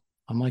Rome?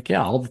 I'm like,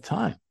 yeah, all the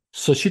time.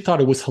 So she thought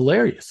it was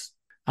hilarious.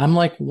 I'm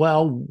like,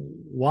 well,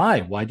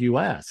 why? Why do you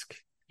ask?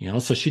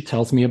 So she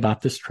tells me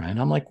about this trend.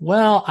 I'm like,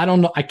 well, I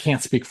don't know. I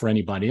can't speak for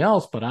anybody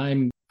else, but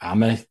I'm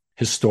a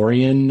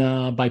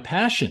historian by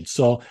passion.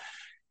 So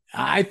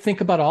I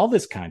think about all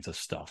this kinds of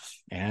stuff.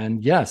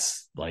 And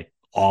yes, like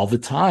all the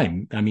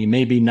time. I mean,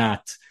 maybe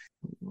not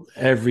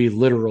every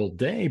literal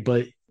day,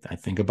 but I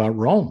think about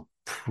Rome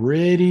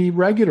pretty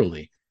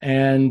regularly.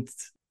 And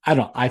I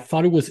don't know, I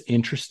thought it was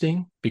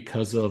interesting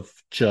because of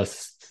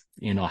just,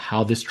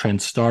 how this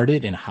trend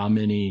started and how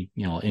many,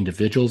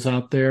 individuals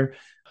out there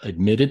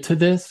admitted to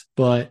this.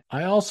 But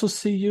I also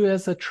see you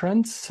as a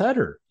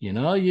trendsetter.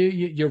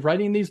 You're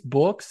writing these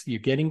books, you're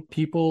getting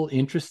people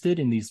interested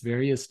in these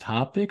various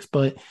topics,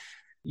 but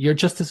you're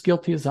just as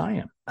guilty as I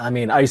am. I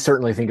mean, I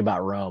certainly think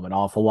about Rome an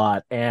awful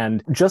lot.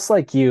 And just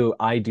like you,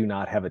 I do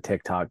not have a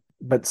TikTok,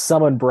 but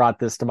someone brought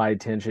this to my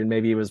attention.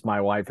 Maybe it was my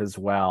wife as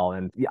well.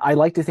 And I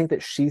like to think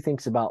that she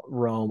thinks about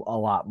Rome a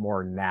lot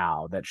more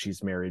now that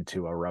she's married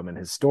to a Roman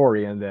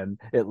historian than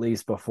at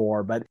least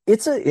before. But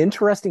it's an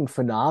interesting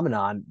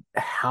phenomenon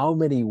how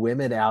many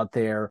women out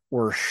there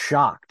were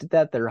shocked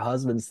that their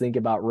husbands think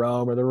about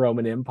Rome or the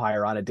Roman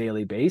Empire on a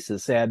daily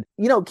basis. And,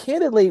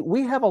 candidly,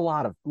 we have a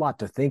lot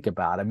to think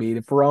about. I mean,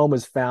 if Rome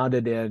was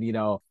founded in,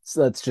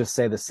 so let's just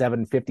say the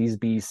 750s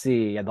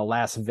BC, and the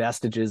last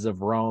vestiges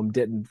of Rome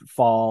didn't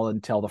fall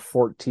until the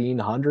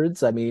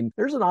 1400s. I mean,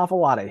 there's an awful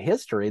lot of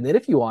history. And then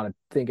if you want to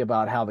think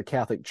about how the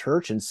Catholic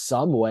Church in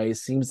some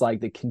ways seems like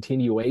the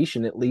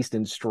continuation, at least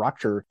in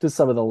structure, to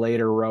some of the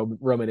later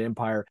Roman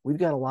Empire, we've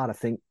got a lot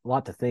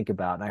to think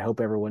about. And I hope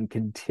everyone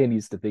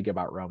continues to think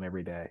about Rome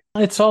every day.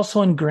 It's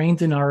also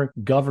ingrained in our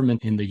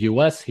government in the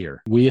US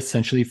here. We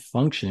essentially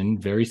function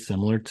very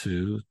similar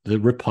to the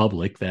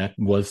republic that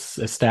was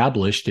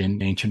established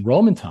in ancient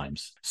Roman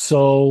times.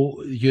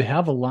 So you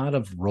have a lot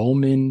of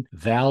Roman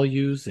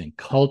values and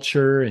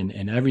culture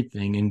and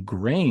everything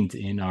ingrained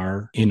in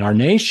our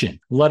nation,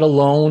 let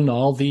alone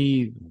all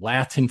the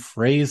Latin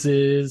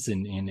phrases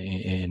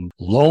and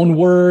loan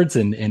words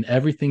and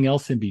everything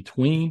else in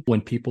between.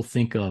 When people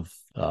think of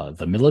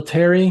the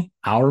military,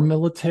 our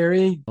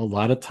military, a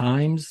lot of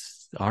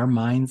times our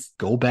minds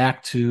go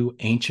back to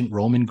ancient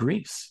Roman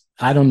Greece.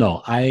 I don't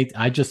know.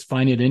 I just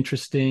find it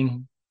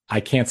interesting. I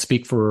can't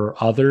speak for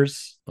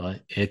others,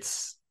 but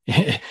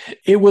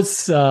it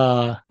was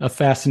a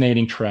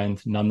fascinating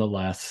trend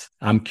nonetheless.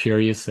 I'm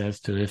curious as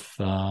to if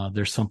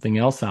there's something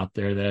else out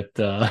there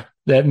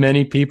that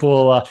many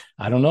people,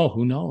 I don't know,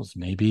 who knows?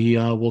 Maybe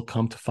we'll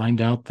come to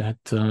find out that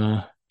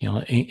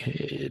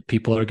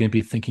people are going to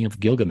be thinking of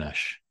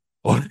Gilgamesh.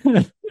 or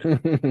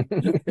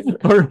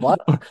or, What?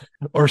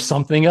 or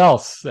something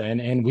else,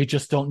 and we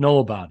just don't know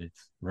about it,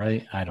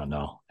 right? I don't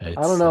know. I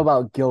don't know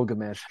about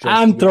Gilgamesh just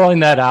I'm yet. throwing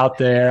that out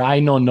there. I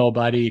know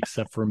nobody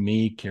except for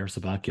me cares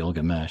about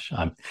Gilgamesh.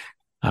 I'm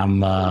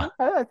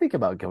I think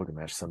about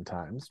Gilgamesh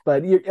sometimes,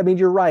 but I mean,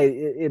 you're right.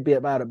 It'd be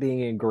about it being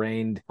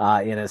ingrained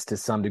in us to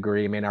some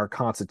degree. I mean, our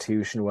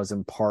Constitution was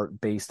in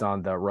part based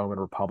on the Roman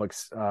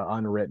Republic's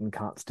unwritten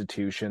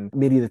Constitution.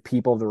 Many of the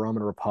people of the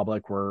Roman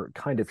Republic were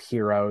kind of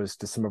heroes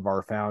to some of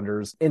our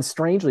founders, and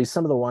strangely,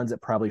 some of the ones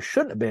that probably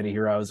shouldn't have been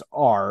heroes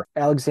are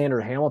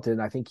Alexander Hamilton.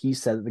 I think he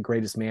said that the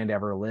greatest man to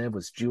ever live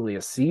was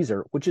Julius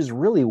Caesar, which is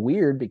really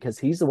weird because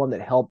he's the one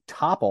that helped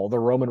topple the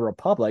Roman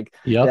Republic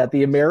yep. that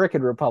the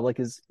American Republic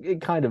is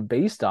kind of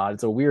based on.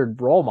 It's a weird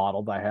role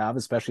model to have,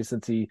 especially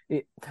since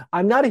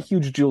I'm not a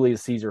huge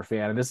Julius Caesar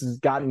fan, and this has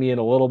gotten me in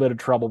a little bit of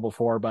trouble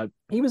before, but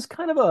he was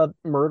kind of a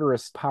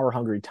murderous,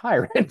 power-hungry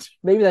tyrant.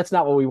 Maybe that's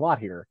not what we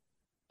want here.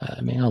 I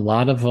mean, a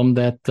lot of them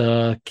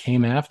that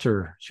came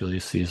after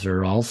Julius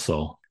Caesar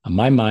also.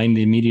 My mind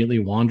immediately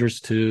wanders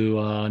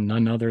to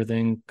none other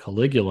than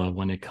Caligula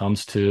when it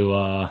comes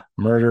to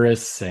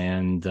murderous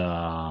and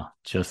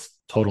just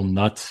total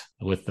nuts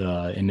with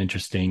an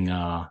interesting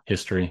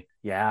history.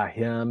 Yeah,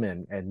 him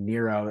and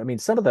Nero. I mean,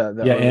 some of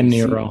the Yeah, early and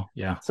Nero.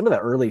 Yeah. some of the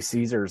early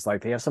Caesars,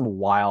 like they have some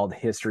wild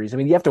histories. I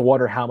mean, you have to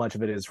wonder how much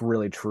of it is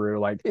really true.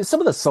 Like some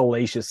of the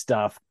salacious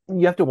stuff,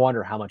 you have to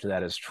wonder how much of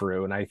that is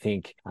true. And I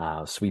think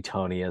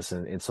Suetonius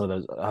and some of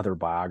those other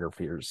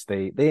biographers,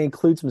 they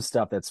include some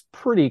stuff that's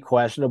pretty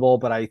questionable.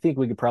 But I think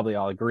we could probably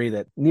all agree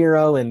that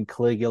Nero and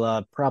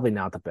Caligula probably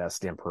not the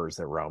best emperors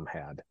that Rome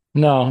had.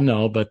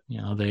 No, but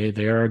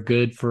they are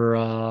good for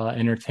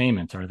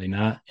entertainment, are they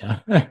not?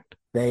 Yeah.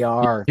 They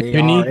are. They You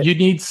are.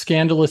 need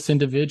scandalous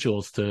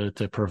individuals to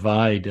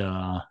provide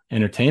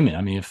entertainment.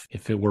 I mean,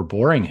 if it were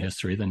boring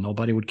history, then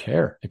nobody would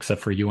care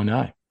except for you and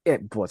I.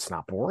 Well, it's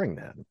not boring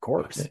then, of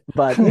course.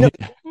 But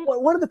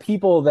one of the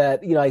people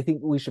that I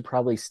think we should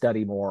probably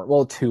study more.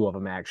 Well, two of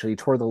them actually,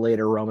 toward the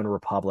later Roman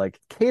Republic.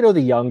 Cato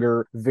the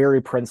Younger, very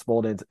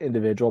principled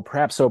individual,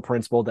 perhaps so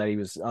principled that he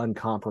was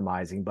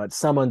uncompromising, but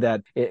someone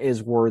that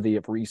is worthy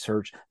of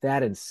research.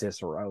 That and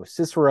Cicero.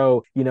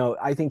 Cicero,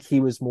 I think he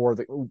was more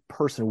the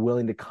person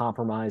willing to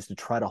compromise to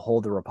try to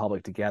hold the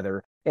Republic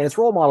together. And it's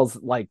role models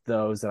like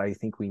those that I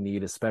think we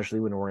need, especially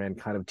when we're in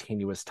kind of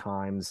tenuous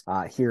times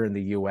here in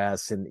the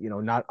U.S. And,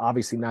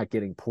 not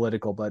getting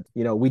political, but,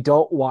 we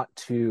don't want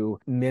to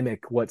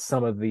mimic what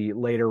some of the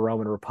later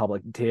Roman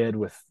Republic did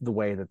with the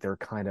way that their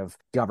kind of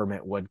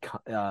government would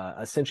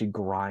essentially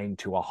grind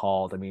to a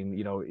halt. I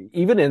mean,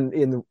 even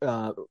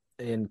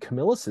in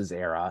Camillus's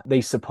era,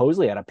 they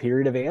supposedly had a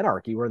period of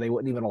anarchy where they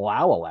wouldn't even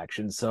allow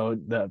elections. So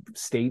the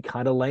state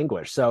kind of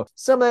languished. So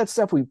some of that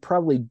stuff we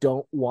probably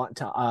don't want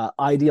to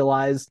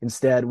idealize.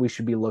 Instead, we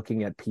should be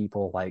looking at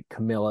people like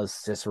Camillus,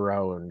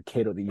 Cicero, and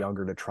Cato the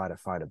Younger to try to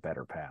find a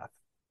better path.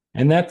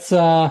 And that's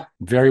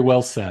very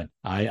well said.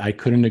 I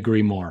couldn't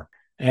agree more.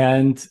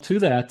 And to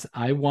that,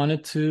 I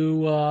wanted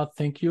to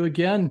thank you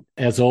again.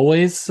 As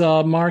always,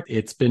 Mark,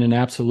 it's been an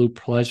absolute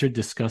pleasure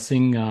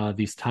discussing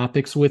these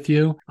topics with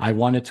you. I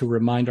wanted to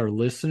remind our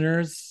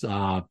listeners,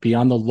 be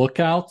on the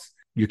lookout.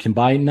 You can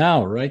buy it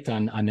now, right,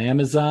 on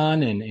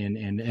Amazon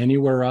and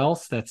anywhere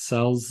else that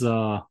sells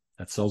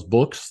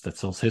books, that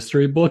sells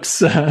history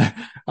books.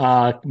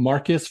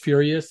 Marcus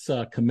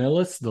Furius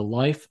Camillus, The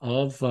Life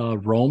of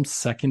Rome's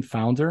Second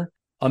Founder.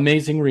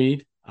 Amazing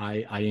read.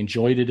 I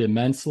enjoyed it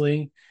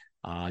immensely.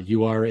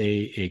 You are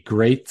a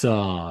great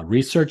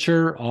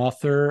researcher,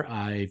 author.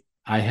 I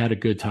had a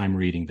good time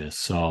reading this.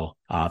 So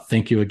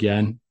thank you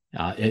again.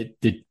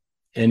 Did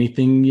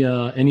anything,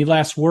 any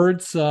last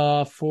words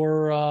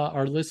for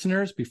our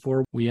listeners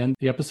before we end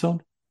the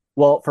episode?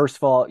 Well, first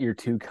of all, you're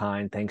too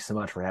kind. Thanks so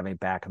much for having me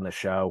back on the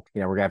show.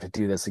 We're gonna have to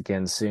do this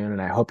again soon,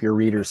 and I hope your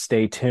readers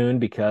stay tuned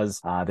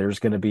because there's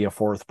going to be a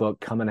fourth book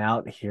coming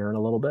out here in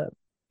a little bit.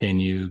 Can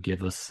you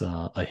give us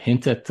a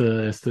hint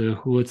as to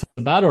who it's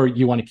about, or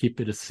you want to keep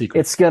it a secret?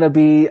 It's going to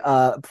be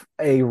a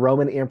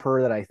Roman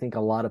emperor that I think a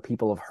lot of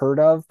people have heard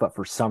of, but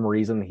for some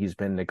reason he's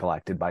been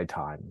neglected by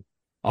time.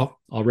 Oh,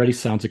 already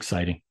sounds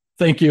exciting.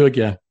 Thank you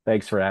again.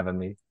 Thanks for having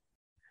me.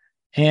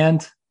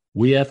 And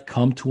we have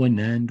come to an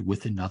end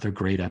with another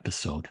great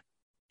episode.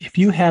 If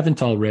you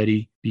haven't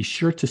already, be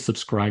sure to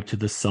subscribe to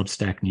the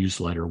Substack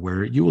newsletter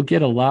where you will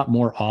get a lot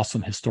more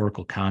awesome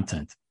historical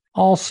content.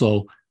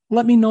 Also,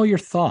 let me know your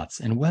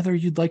thoughts and whether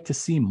you'd like to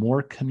see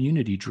more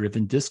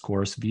community-driven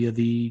discourse via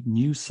the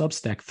new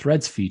Substack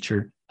Threads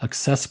feature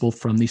accessible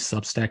from the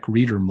Substack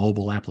Reader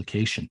mobile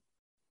application.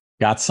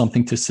 Got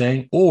something to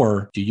say?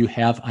 Or do you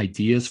have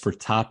ideas for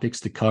topics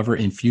to cover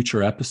in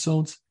future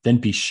episodes? Then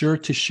be sure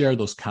to share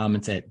those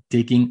comments at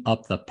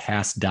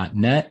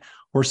diggingupthepast.net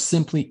or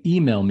simply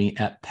email me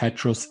at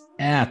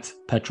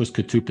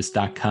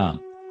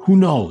petros@petroskatoupas.com. Who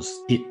knows?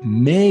 It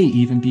may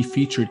even be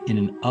featured in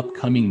an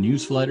upcoming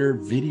newsletter,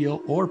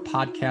 video, or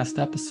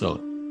podcast episode.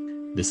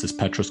 This is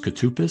Petros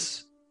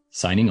Katoupas,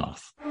 signing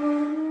off.